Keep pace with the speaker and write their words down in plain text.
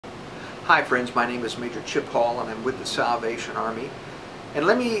Hi friends, my name is Major Chip Hall and I'm with the Salvation Army. And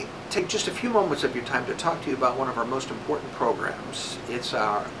let me take just a few moments of your time to talk to you about one of our most important programs. It's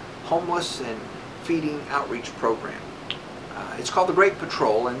our homeless and feeding outreach program. It's called the Great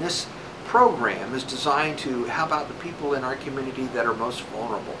Patrol, and this program is designed to help out the people in our community that are most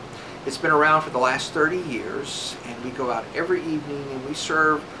vulnerable. It's been around for the last 30 years, and we go out every evening and we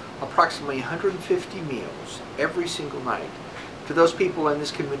serve approximately 150 meals every single night to those people in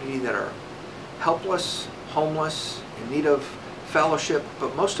this community that are helpless, homeless, in need of fellowship,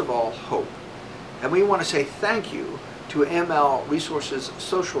 but most of all, hope. And we want to say thank you to ML Resources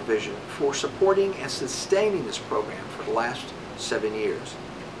Social Vision for supporting and sustaining this program for the last 7 years.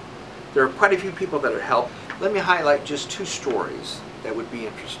 There are quite a few people that have helped. Let me highlight just two stories that would be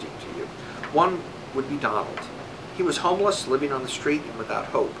interesting to you. One would be Donald. He was homeless, living on the street and without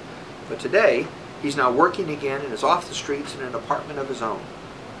hope. But today, he's now working again and is off the streets in an apartment of his own.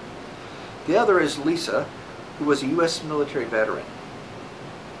 The other is Lisa, who was a U.S. military veteran.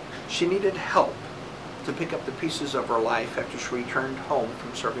 She needed help to pick up the pieces of her life after she returned home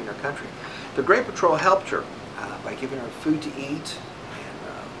from serving her country. The Great Patrol helped her by giving her food to eat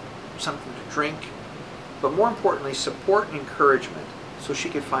and something to drink, but more importantly, support and encouragement so she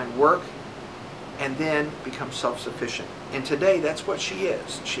could find work and then become self-sufficient. And today, that's what she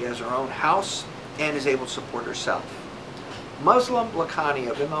is. She has her own house and is able to support herself. Muslim Lakhani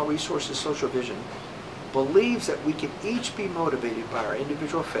of ML Resources Social Vision believes that we can each be motivated by our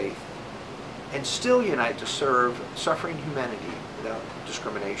individual faith and still unite to serve suffering humanity without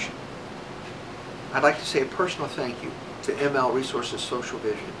discrimination. I'd like to say a personal thank you to ML Resources Social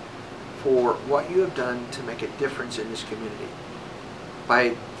Vision for what you have done to make a difference in this community.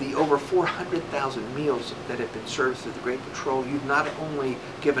 By the over 400,000 meals that have been served through the Great Patrol, you've not only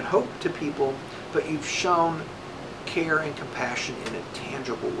given hope to people, but you've shown care and compassion in a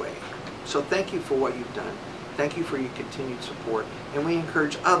tangible way. So thank you for what you've done. Thank you for your continued support, and we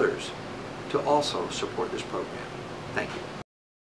encourage others to also support this program. Thank you.